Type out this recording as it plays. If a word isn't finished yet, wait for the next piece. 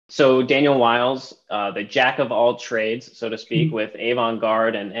So Daniel Wiles, the jack of all trades, so to speak, with Avon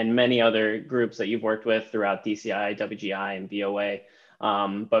Guard and many other groups that you've worked with throughout DCI, WGI, and VOA,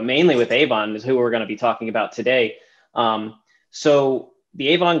 but mainly with Avon is who we're going to be talking about today. So the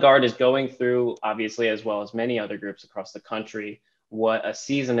Avon Guard is going through, obviously, as well as many other groups across the country, what a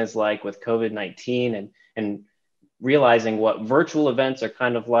season is like with COVID-19 and realizing what virtual events are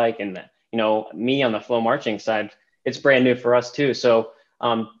kind of like. And, me on the FloMarching side, it's brand new for us too. So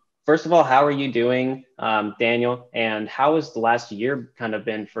first of all, how are you doing, Daniel? And how has the last year kind of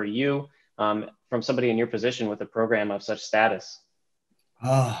been for you from somebody in your position with a program of such status?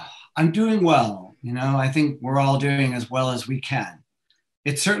 Oh, I'm doing well. I think we're all doing as well as we can.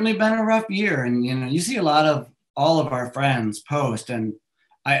 It's certainly been a rough year. And, you see a lot of all of our friends post, and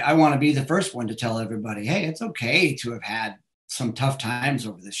I want to be the first one to tell everybody, hey, it's okay to have had some tough times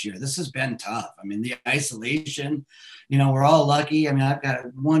over this year. This has been tough. I mean, the isolation, we're all lucky. I mean, I've got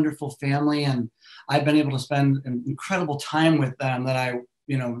a wonderful family and I've been able to spend an incredible time with them that I,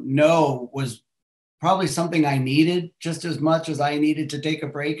 know was probably something I needed just as much as I needed to take a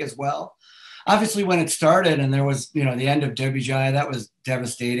break as well. Obviously, when it started and there was, the end of WGI, that was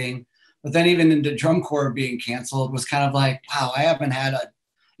devastating. But then even into drum corps being canceled was kind of like, wow, I haven't had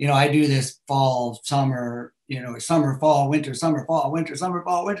I do this fall, summer, summer, fall, winter, summer, fall, winter, summer,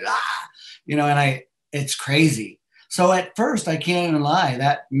 fall, winter, it's crazy. So at first, I can't even lie,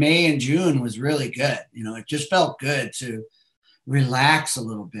 that May and June was really good. It just felt good to relax a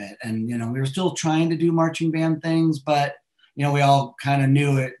little bit. And, we were still trying to do marching band things, but, we all kind of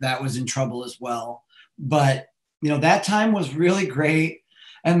knew that was in trouble as well. But, that time was really great.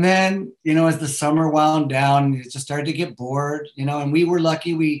 And then, as the summer wound down, it just started to get bored, and we were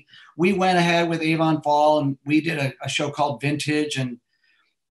lucky. We went ahead with Avon Fall and we did a show called Vintage. And,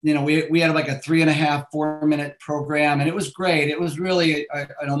 we had like a 3.5, 4 minute program, and it was great. It was really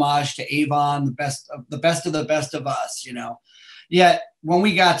an homage to Avon, the best of the best of us, Yet when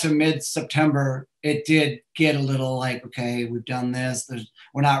we got to mid-September, it did get a little like, okay, we've done this.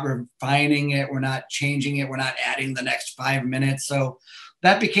 We're not refining it. We're not changing it. We're not adding the next 5 minutes. So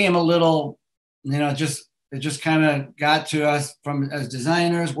that became a little, it just kind of got to us as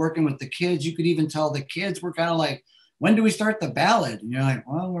designers working with the kids. You could even tell the kids were kind of like, when do we start the ballad? And you're like,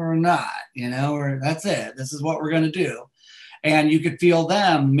 well, we're not, or that's it. This is what we're going to do. And you could feel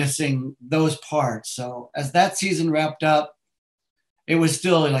them missing those parts. So as that season wrapped up, it was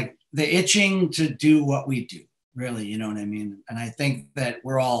still like the itching to do what we do, really, you know what I mean? And I think that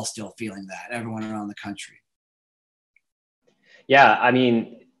we're all still feeling that, everyone around the country. Yeah, I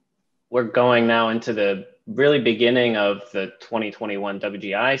mean, we're going now into the really beginning of the 2021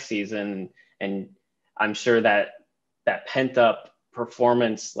 WGI season, and I'm sure that pent up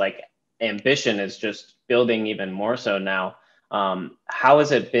performance, like ambition, is just building even more so now. How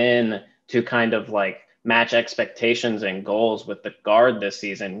has it been to kind of like match expectations and goals with the Guard this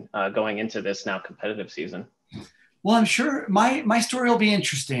season, going into this now competitive season? Well, I'm sure my story will be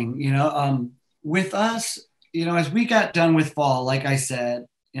interesting. With us, as we got done with fall, like I said,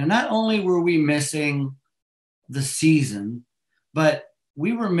 not only were we missing the season, but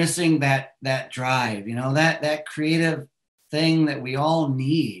we were missing that drive, that creative thing that we all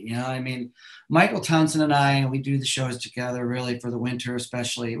need. I mean, Michael Townsend and I, we do the shows together really for the winter,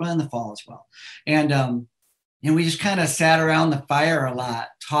 especially, well, in the fall as well. And, we just kind of sat around the fire a lot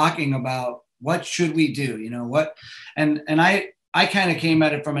talking about what should we do, and I kind of came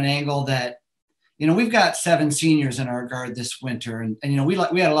at it from an angle that, we've got 7 seniors in our Guard this winter. And we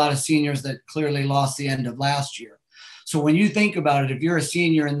had a lot of seniors that clearly lost the end of last year. So when you think about it, if you're a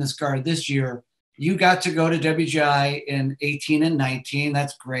senior in this Guard this year, you got to go to WGI in 18 and 19.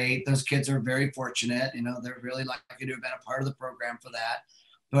 That's great. Those kids are very fortunate. They're really lucky to have been a part of the program for that.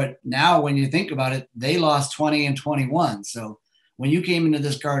 But now when you think about it, they lost 20 and 21. So when you came into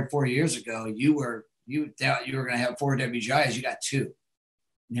this Guard 4 years ago, you thought you were going to have 4 WGIs. You got 2,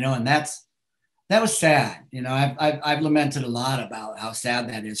 and that was sad. I've lamented a lot about how sad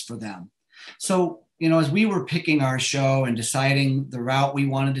that is for them. So, as we were picking our show and deciding the route we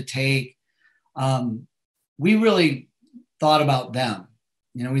wanted to take, we really thought about them.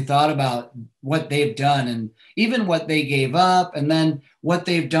 We thought about what they've done and even what they gave up and then what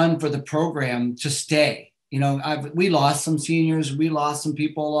they've done for the program to stay. We lost some seniors, we lost some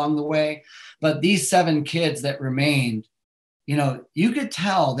people along the way, but these 7 kids that remained, you could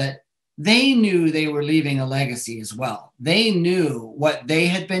tell that they knew they were leaving a legacy as well. They knew what they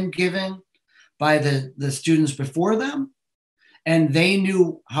had been given by the students before them, and they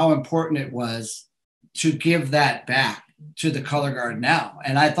knew how important it was to give that back to the color guard now.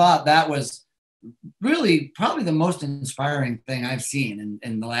 And I thought that was really probably the most inspiring thing I've seen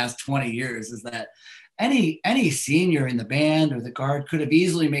in the last 20 years is that any senior in the band or the guard could have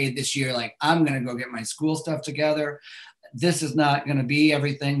easily made this year like, I'm going to go get my school stuff together. This is not going to be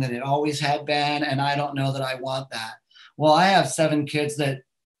everything that it always had been, and I don't know that I want that. Well, I have 7 kids that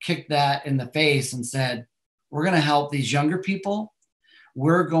kicked that in the face and said, we're going to help these younger people.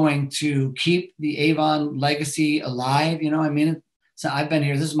 We're going to keep the Avon legacy alive. You know, I mean, so I've been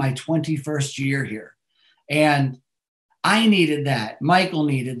here. This is my 21st year here. And I needed that. Michael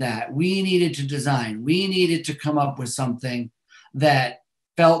needed that. We needed to design. We needed to come up with something that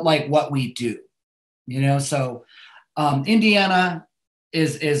felt like what we do. You know, so Indiana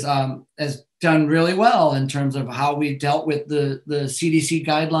is has done really well in terms of how we dealt with the CDC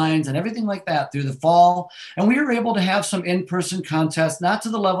guidelines and everything like that through the fall. And we were able to have some in-person contests, not to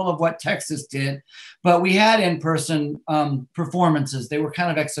the level of what Texas did, but we had in-person performances. They were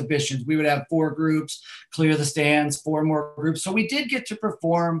kind of exhibitions. We would have 4 groups, clear the stands, 4 more groups. So we did get to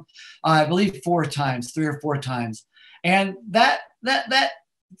perform, I believe 4 times, 3 or 4 times. And that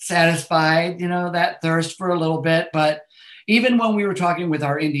satisfied, you know, that thirst for a little bit. But even when we were talking with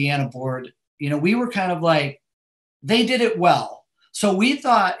our Indiana board, you know, we were kind of like, they did it well. So we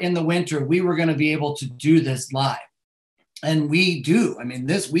thought in the winter we were going to be able to do this live. And we do. I mean,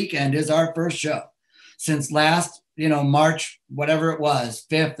 this weekend is our first show. Since last, you know, March, whatever it was,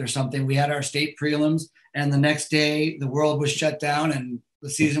 5th or something, we had our state prelims. And the next day the world was shut down and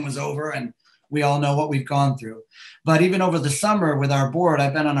the season was over. And we all know what we've gone through. But even over the summer with our board,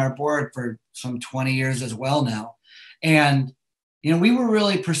 I've been on our board for some 20 years as well now. And, you know, we were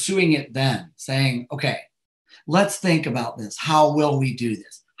really pursuing it then, saying, okay, let's think about this. How will we do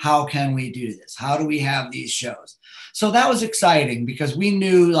this? How can we do this? How do we have these shows? So that was exciting because we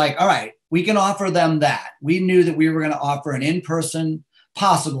knew like, all right, we can offer them that. We knew that we were going to offer an in-person,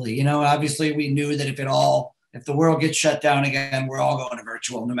 possibly, you know, obviously we knew that if the world gets shut down again, we're all going to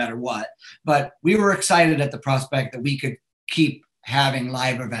virtual no matter what. But we were excited at the prospect that we could keep having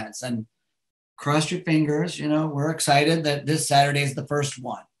live events. And cross your fingers, you know, we're excited that this Saturday is the first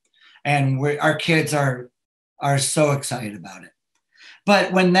one. And our kids are so excited about it.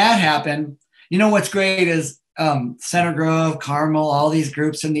 But when that happened, you know, what's great is Center Grove, Carmel, all these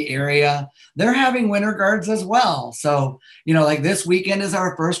groups in the area, they're having winter guards as well. So, you know, like this weekend is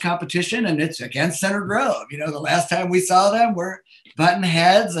our first competition and it's against Center Grove. You know, the last time we saw them, we're butting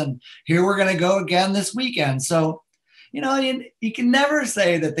heads and here we're going to go again this weekend. So, you know, you can never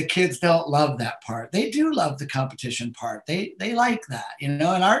say that the kids don't love that part. They do love the competition part. They like that, you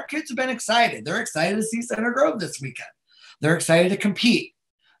know, and our kids have been excited. They're excited to see Center Grove this weekend. They're excited to compete.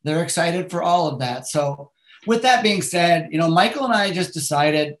 They're excited for all of that. So with that being said, you know, Michael and I just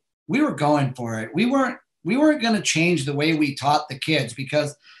decided we were going for it. We weren't going to change the way we taught the kids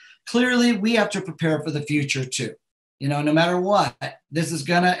because clearly we have to prepare for the future too. You know, no matter what, this is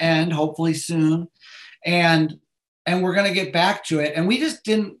going to end hopefully soon. And we're going to get back to it. And we just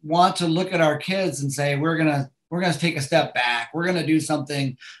didn't want to look at our kids and say, we're going to take a step back. We're going to do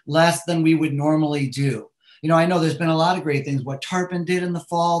something less than we would normally do. You know, I know there's been a lot of great things. What Tarpon did in the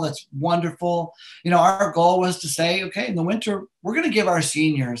fall, that's wonderful. You know, our goal was to say, okay, in the winter, we're going to give our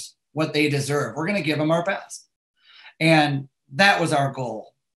seniors what they deserve. We're going to give them our best. And that was our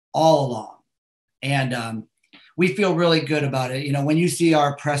goal all along. And we feel really good about it. You know, when you see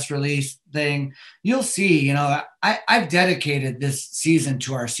our press release thing, you'll see, you know, I've dedicated this season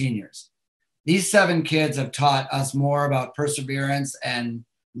to our seniors. These 7 kids have taught us more about perseverance and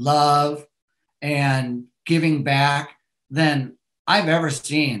love and giving back than I've ever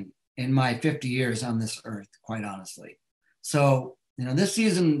seen in my 50 years on this earth, quite honestly. So, you know, this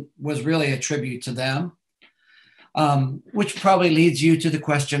season was really a tribute to them, which probably leads you to the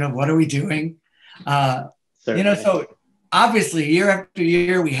question of what are we doing? You know, so obviously year after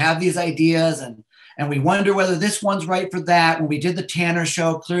year, we have these ideas and we wonder whether this one's right for that. When we did the Tanner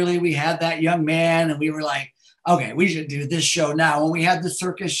show, clearly we had that young man and we were like, okay, we should do this show now. When we had the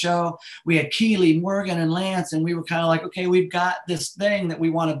circus show, we had Keely, Morgan, and Lance, and we were kind of like, okay, we've got this thing that we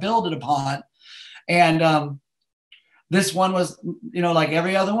want to build it upon. And this one was, you know, like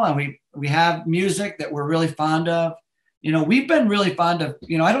every other one. We have music that we're really fond of. You know, we've been really fond of,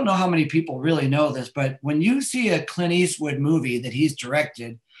 you know, I don't know how many people really know this, but when you see a Clint Eastwood movie that he's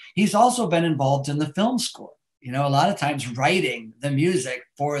directed, he's also been involved in the film score, you know, a lot of times writing the music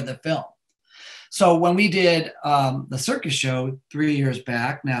for the film. So when we did the circus show 3 years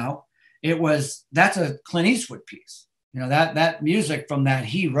back now, that's a Clint Eastwood piece. You know, that music from that,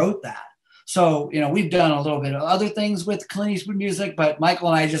 he wrote that. So, you know, we've done a little bit of other things with Clint Eastwood music, but Michael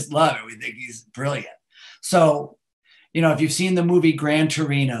and I just love it. We think he's brilliant. So, you know, if you've seen the movie Gran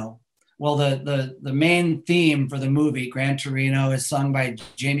Torino, Well, the main theme for the movie, Gran Torino, is sung by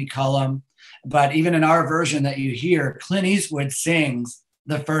Jamie Cullum. But even in our version that you hear, Clint Eastwood sings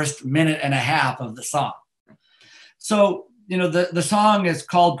the first minute and a half of the song. So, the song is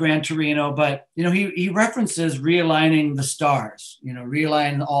called Gran Torino, but, he references realigning the stars,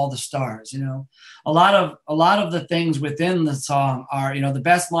 realigning all the stars, a lot of the things within the song are, the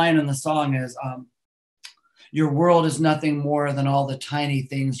best line in the song is, your world is nothing more than all the tiny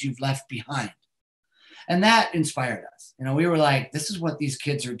things you've left behind. And that inspired us. We were like, this is what these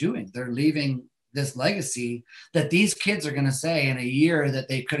kids are doing. They're leaving this legacy that these kids are going to say in a year that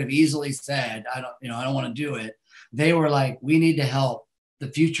they could have easily said, I don't want to do it. They were like, we need to help the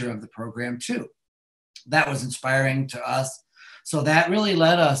future of the program too. That was inspiring to us. So that really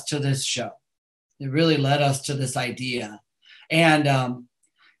led us to this show. It really led us to this idea. And,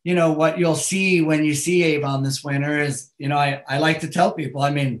 what you'll see when you see Avon this winter is, I like to tell people,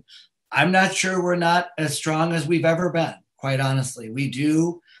 I'm not sure we're not as strong as we've ever been, quite honestly. We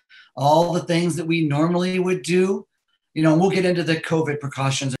do all the things that we normally would do. We'll get into the COVID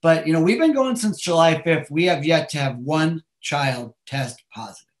precautions, but, we've been going since July 5th. We have yet to have one child test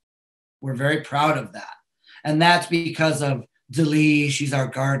positive. We're very proud of that. And that's because of Delee, she's our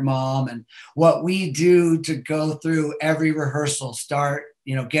guard mom, and what we do to go through every rehearsal,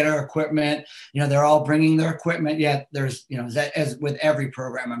 get our equipment, they're all bringing their equipment. Yet there's, as with every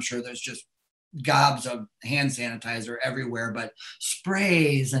program, I'm sure there's just gobs of hand sanitizer everywhere, but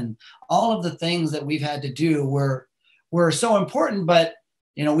sprays and all of the things that we've had to do were so important, but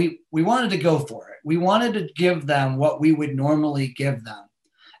we wanted to go for it. We wanted to give them what we would normally give them.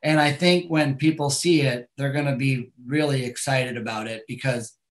 And I think when people see it, they're going to be really excited about it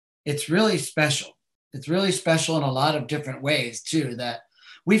because it's really special. It's really special in a lot of different ways too, that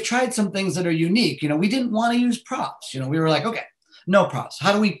we've tried some things that are unique. We didn't want to use props. We were like, okay, no props.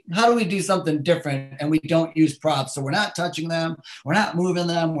 How do we do something different and we don't use props? So we're not touching them. We're not moving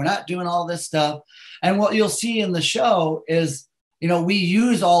them. We're not doing all this stuff. And what you'll see in the show is, we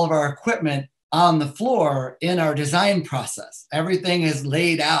use all of our equipment on the floor in our design process. Everything is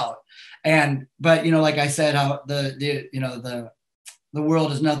laid out. But like I said, how the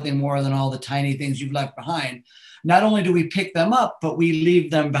world is nothing more than all the tiny things you've left behind. Not only do we pick them up, but we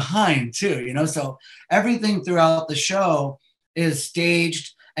leave them behind too, so everything throughout the show is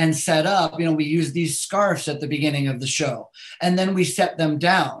staged and set up. We use these scarves at the beginning of the show, and then we set them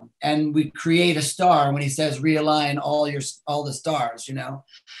down and we create a star when he says realign all the stars,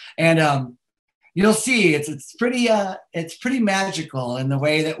 and you'll see it's pretty magical in the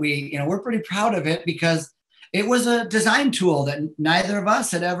way that we're pretty proud of it because it was a design tool that neither of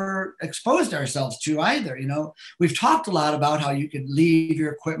us had ever exposed ourselves to either. We've talked a lot about how you could leave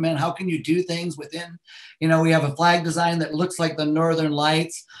your equipment. How can you do things within, we have a flag design that looks like the Northern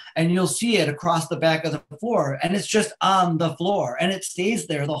Lights, and you'll see it across the back of the floor, and it's just on the floor and it stays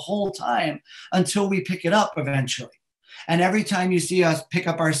there the whole time until we pick it up eventually. And every time you see us pick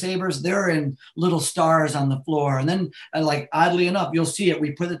up our sabers, they're in little stars on the floor. And then like, oddly enough, you'll see it.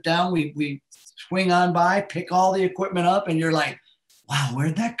 We put it down, we swing on by, pick all the equipment up, and you're like, wow,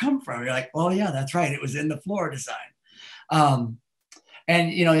 where'd that come from? You're like, oh yeah, that's right. It was in the floor design.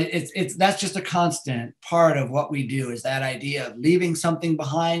 It's that's just a constant part of what we do, is that idea of leaving something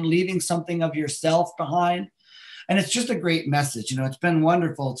behind, leaving something of yourself behind. And it's just a great message. It's been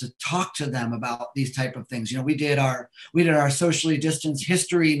wonderful to talk to them about these type of things. We did our socially distanced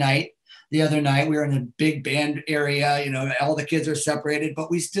history night the other night. We were in a big band area, all the kids are separated,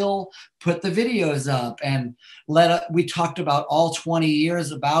 but we still put the videos up and we talked about all 20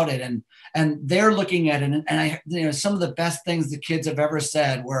 years about it. And they're looking at it. And some of the best things the kids have ever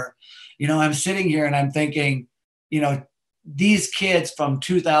said were, I'm sitting here and I'm thinking, these kids from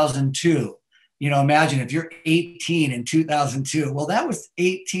 2002, imagine if you're 18 in 2002. Well, that was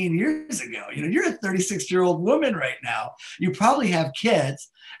 18 years ago. You're a 36-year-old woman right now. You probably have kids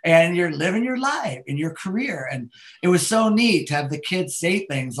and you're living your life in your career. And it was so neat to have the kids say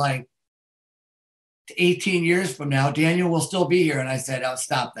things like, 18 years from now, Daniel will still be here. And I said, oh,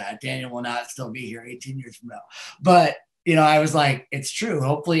 stop that. Daniel will not still be here 18 years from now. But, I was like, it's true.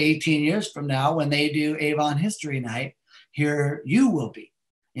 Hopefully 18 years from now, when they do Avon History Night, here you will be.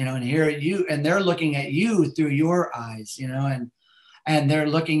 And here you, and they're looking at you through your eyes, and they're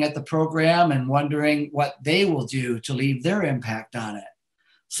looking at the program and wondering what they will do to leave their impact on it.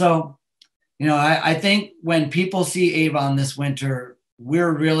 So, I think when people see Avon this winter,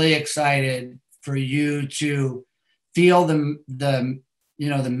 we're really excited for you to feel the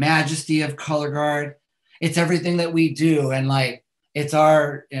majesty of Color Guard. It's everything that we do. And it's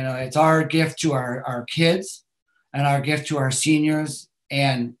our gift to our kids and our gift to our seniors.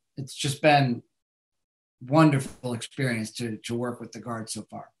 And it's just been wonderful experience to work with the Guard so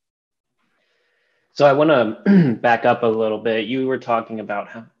far. So I want to back up a little bit. You were talking about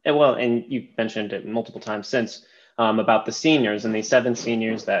how, well, and you mentioned it multiple times since, about the seniors and these 7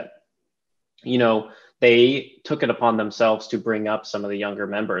 seniors that, you know, they took it upon themselves to bring up some of the younger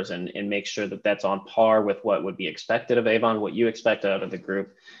members and make sure that that's on par with what would be expected of Avon, what you expect out of the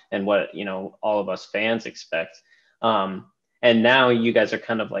group, and what, you know, all of us fans expect. And now you guys are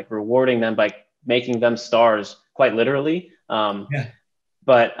kind of like rewarding them by making them stars, quite literally.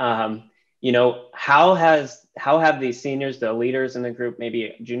 But you know, how have these seniors, the leaders in the group,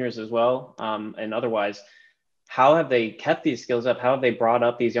 maybe juniors as well, and otherwise, how have they kept these skills up? How have they brought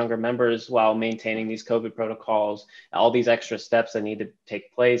up these younger members while maintaining these COVID protocols, all these extra steps that need to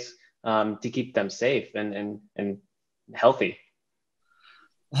take place to keep them safe and healthy?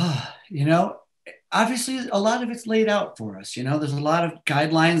 You know, obviously a lot of it's laid out for us. You know, there's a lot of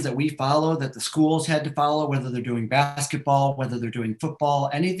guidelines that we follow, that the schools had to follow, whether they're doing basketball, whether they're doing football,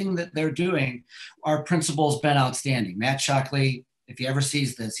 anything that they're doing. Our principal's been outstanding. Matt Shockley, if he ever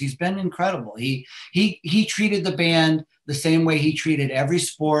sees this, he's been incredible. He treated the band the same way he treated every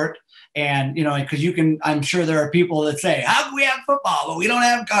sport. And, you know, because I'm sure there are people that say, how can we have football, but we don't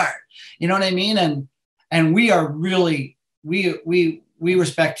have Guard? You know what I mean? And we are really, we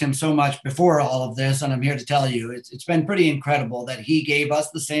respect him so much before all of this. And I'm here to tell you, it's been pretty incredible that he gave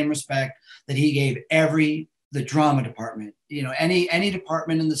us the same respect that he gave the drama department. You know, any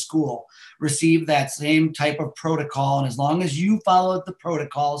department in the school received that same type of protocol. And as long as you followed the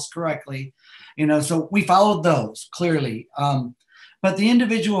protocols correctly, you know, so we followed those clearly. But the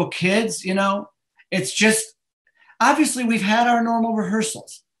individual kids, you know, it's just, obviously we've had our normal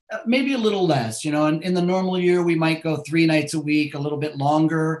rehearsals, maybe a little less, you know, in the normal year, we might go 3 nights a week, a little bit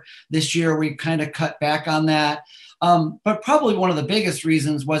longer. This year, we kind of cut back on that. But probably one of the biggest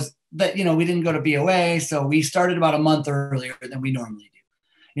reasons was that, you know, we didn't go to BOA. So we started about a month earlier than we normally do.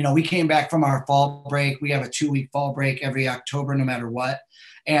 You know, we came back from our fall break. We have a 2-week fall break every October, no matter what.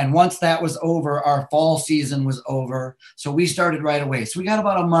 And once that was over, our fall season was over. So we started right away. So we got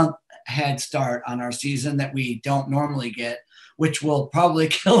about a month head start on our season that we don't normally get, which will probably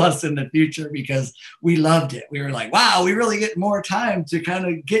kill us in the future because we loved it. We were like, wow, we really get more time to kind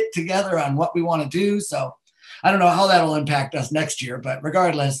of get together on what we want to do. So I don't know how that'll impact us next year, but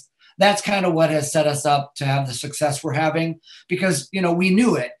regardless, that's kind of what has set us up to have the success we're having because, you know, we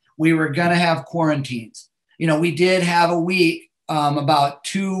knew it. We were going to have quarantines. You know, we did have a week about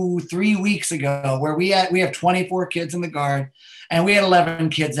 2-3 weeks ago where we have 24 kids in the Guard and we had 11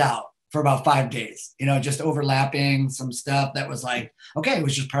 kids out for about 5 days, you know, just overlapping some stuff that was like, okay, it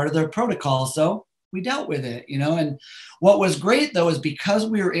was just part of their protocol. So we dealt with it, you know. And what was great though, is because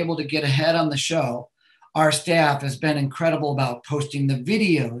we were able to get ahead on the show, our staff has been incredible about posting the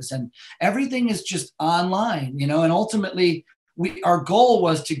videos and everything is just online, you know, and ultimately our goal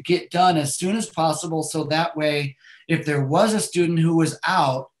was to get done as soon as possible. So that way, if there was a student who was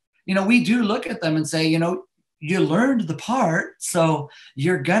out, you know, we do look at them and say, you know, you learned the part, so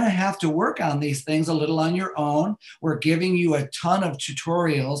you're going to have to work on these things a little on your own. We're giving you a ton of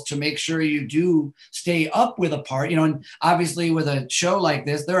tutorials to make sure you do stay up with a part, you know, and obviously with a show like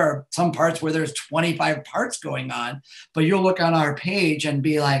this, there are some parts where there's 25 parts going on, but you'll look on our page and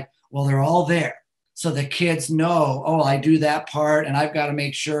be like, well, they're all there. So the kids know, oh, I do that part and I've got to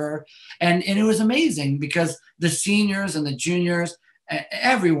make sure. And it was amazing because the seniors and the juniors,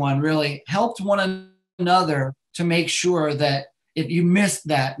 everyone really helped one another to make sure that if you missed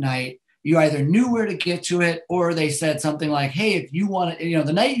that night, you either knew where to get to it or they said something like, hey, if you want to, you know,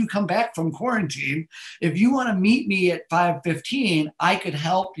 the night you come back from quarantine, if you want to meet me at 5:15, I could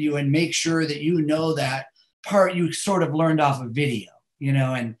help you and make sure that you know that part you sort of learned off of video, you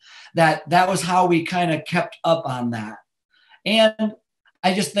know, and that was how we kind of kept up on that. And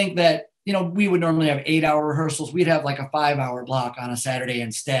I just think that, you know, we would normally have 8-hour rehearsals. We'd have like a 5-hour block on a Saturday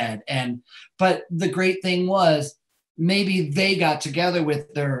instead. But the great thing was maybe they got together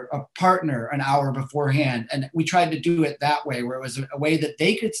with their partner an hour beforehand. And we tried to do it that way, where it was a way that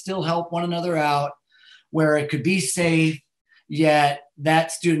they could still help one another out, where it could be safe, yet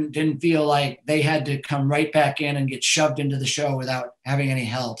that student didn't feel like they had to come right back in and get shoved into the show without having any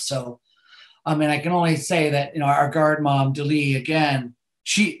help. So, I mean, I can only say that, you know, our Guard mom, Delee, again,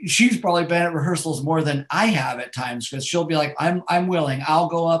 she's probably been at rehearsals more than I have at times because she'll be like, I'm willing. I'll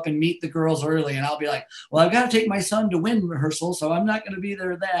go up and meet the girls early. And I'll be like, well, I've got to take my son to win rehearsal, so I'm not going to be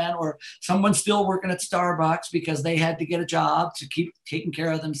there then. Or someone's still working at Starbucks because they had to get a job to keep taking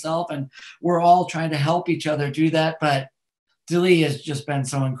care of themselves. And we're all trying to help each other do that. But Delee has just been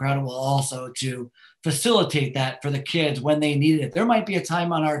so incredible also to facilitate that for the kids when they need it. There might be a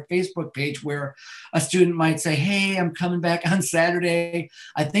time on our Facebook page where a student might say, hey, I'm coming back on Saturday.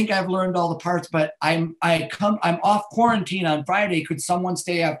 I think I've learned all the parts, but I'm off quarantine on Friday. Could someone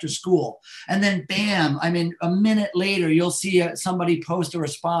stay after school? And then bam, I mean, a minute later, you'll see somebody post a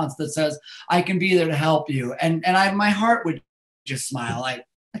response that says, I can be there to help you. And my heart would just smile. Like,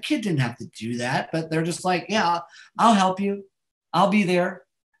 a kid didn't have to do that, but they're just like, yeah, I'll help you. I'll be there.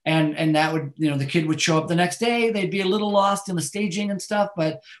 And that would, the kid would show up the next day. They'd be a little lost in the staging and stuff,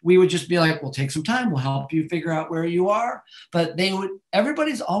 but we would just be like, we'll take some time. We'll help you figure out where you are. But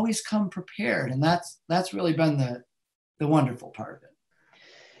everybody's always come prepared. And that's really been the wonderful part of it.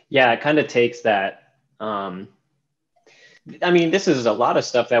 Yeah, it kind of takes that. I mean, this is a lot of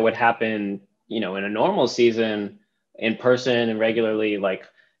stuff that would happen, in a normal season in person and regularly, like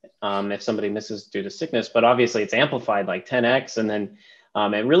if somebody misses due to sickness, but obviously it's amplified like 10x. And then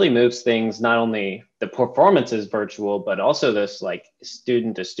it really moves things, not only the performance is virtual, but also this like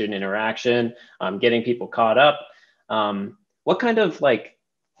student to student interaction, getting people caught up. What kind of like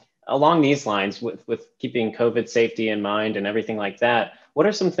along these lines with keeping COVID safety in mind and everything like that, what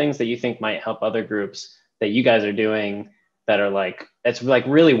are some things that you think might help other groups that you guys are doing that are like, that's like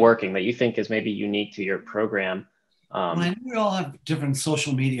really working that you think is maybe unique to your program? Well, I know we all have different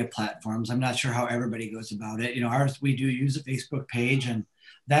social media platforms. I'm not sure how everybody goes about it. Ours, we do use a Facebook page, and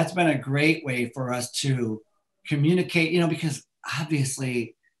that's been a great way for us to communicate, because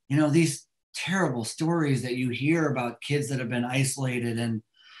obviously, these terrible stories that you hear about kids that have been isolated. And,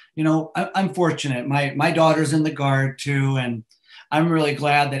 I'm fortunate. My daughter's in the Guard too. And I'm really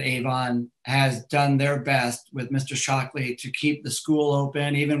glad that Avon has done their best with Mr. Shockley to keep the school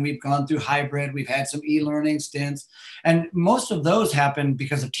open. Even we've gone through hybrid. We've had some e-learning stints. And most of those happened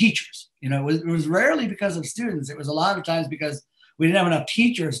because of teachers. It was rarely because of students. It was a lot of times because we didn't have enough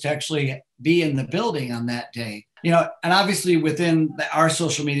teachers to actually be in the building on that day. And obviously within our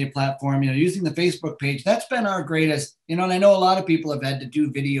social media platform, using the Facebook page, that's been our greatest, and I know a lot of people have had to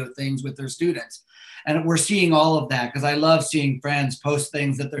do video things with their students. And we're seeing all of that because I love seeing friends post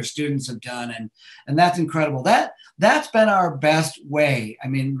things that their students have done. And that's incredible. That's been our best way. I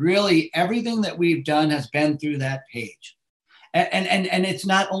mean, really everything that we've done has been through that page. And it's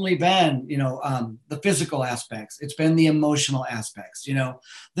not only been, the physical aspects, it's been the emotional aspects.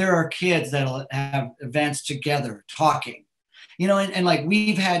 There are kids that'll have events together talking, and like when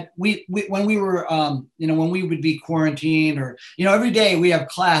we were, when we would be quarantined or, every day we have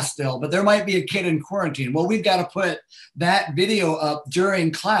class still, but there might be a kid in quarantine. Well, we've got to put that video up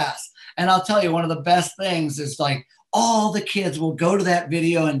during class. And I'll tell you, one of the best things is like, all the kids will go to that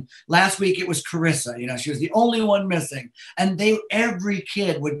video. And last week it was Carissa, she was the only one missing. And every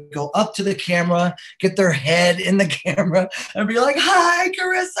kid would go up to the camera, get their head in the camera and be like, hi,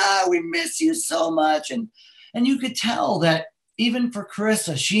 Carissa, we miss you so much. And you could tell that even for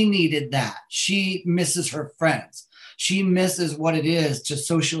Carissa, she needed that. She misses her friends. She misses what it is to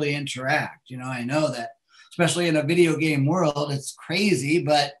socially interact. I know that, especially in a video game world, it's crazy,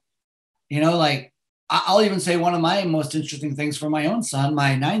 but like, I'll even say one of my most interesting things for my own son,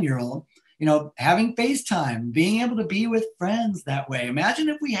 my 9-year-old, having FaceTime, being able to be with friends that way. Imagine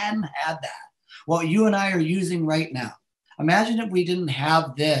if we hadn't had that, what you and I are using right now. Imagine if we didn't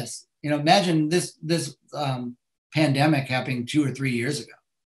have this, imagine this pandemic happening 2 or 3 years ago.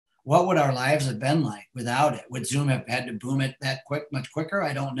 What would our lives have been like without it? Would Zoom have had to boom it much quicker?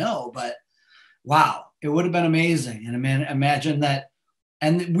 I don't know, but wow, it would have been amazing. And imagine that.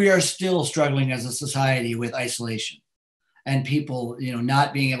 And we are still struggling as a society with isolation and people,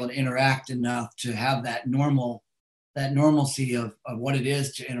 not being able to interact enough to have that normalcy of what it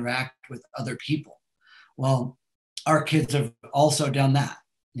is to interact with other people. Well, our kids have also done that.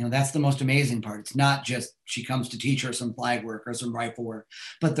 That's the most amazing part. It's not just she comes to teach her some flag work or some rifle work,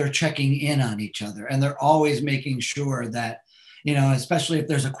 but they're checking in on each other. And they're always making sure that, especially if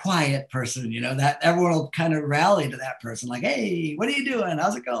there's a quiet person, that everyone will kind of rally to that person like, hey, what are you doing?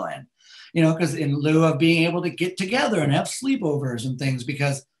 How's it going? Because in lieu of being able to get together and have sleepovers and things,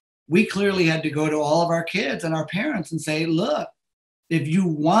 because we clearly had to go to all of our kids and our parents and say, look, if you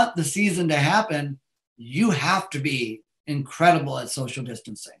want the season to happen, you have to be incredible at social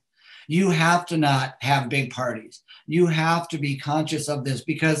distancing. You have to not have big parties. You have to be conscious of this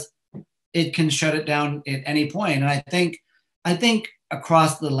because it can shut it down at any point. And I think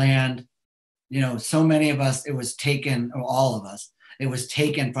across the land, so many of us, it was taken, or all of us, it was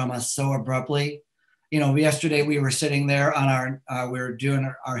taken from us so abruptly. Yesterday we were sitting there on we were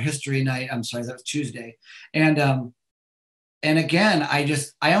doing our history night. I'm sorry, that was Tuesday. And again,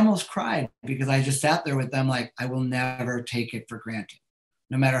 I almost cried because I just sat there with them like, I will never take it for granted.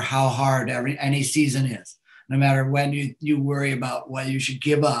 no matter how hard any season is, no matter when you worry about what you should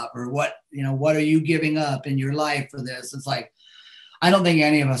give up or what, what are you giving up in your life for this? It's like, I don't think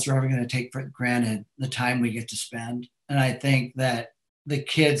any of us are ever going to take for granted the time we get to spend. And I think that the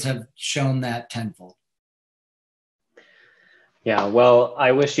kids have shown that tenfold. Yeah, well,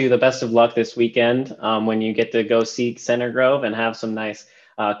 I wish you the best of luck this weekend when you get to go see Center Grove and have some nice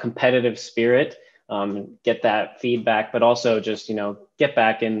competitive spirit, get that feedback, but also just, get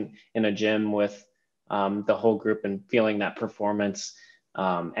back in a gym with the whole group and feeling that performance,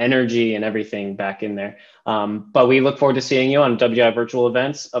 energy and everything back in there. But we look forward to seeing you on WGI virtual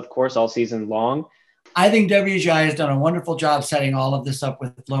events, of course, all season long. I think WGI has done a wonderful job setting all of this up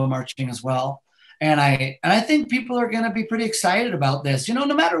with FloMarching as well. And I think people are going to be pretty excited about this, no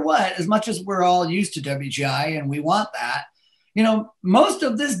matter what, as much as we're all used to WGI and we want that, most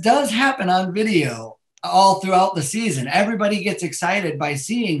of this does happen on video all throughout the season. Everybody gets excited by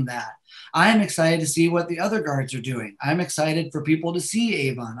seeing that. I'm excited to see what the other guards are doing. I'm excited for people to see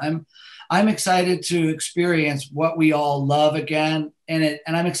Avon. I'm excited to experience what we all love again. And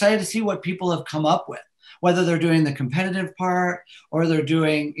I'm excited to see what people have come up with, whether they're doing the competitive part or they're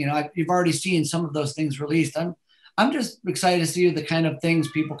doing, you've already seen some of those things released. I'm just excited to see the kind of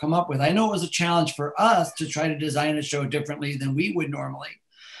things people come up with. I know it was a challenge for us to try to design a show differently than we would normally.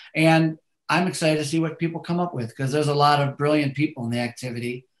 And I'm excited to see what people come up with because there's a lot of brilliant people in the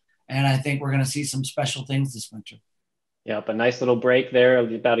activity. And I think we're going to see some special things this winter. Yep, a nice little break there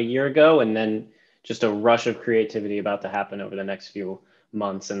about a year ago, and then just a rush of creativity about to happen over the next few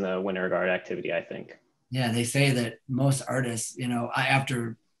months in the Winter Guard activity, I think. Yeah, they say that most artists,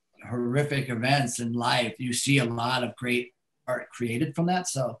 after horrific events in life, you see a lot of great art created from that.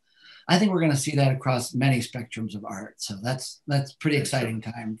 So I think we're going to see that across many spectrums of art. So that's pretty exciting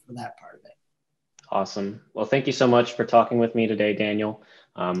time for that part of it. Awesome. Well, thank you so much for talking with me today, Daniel.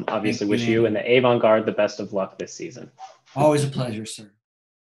 Obviously wish you and the Avon Guard the best of luck this season. Always a pleasure, sir.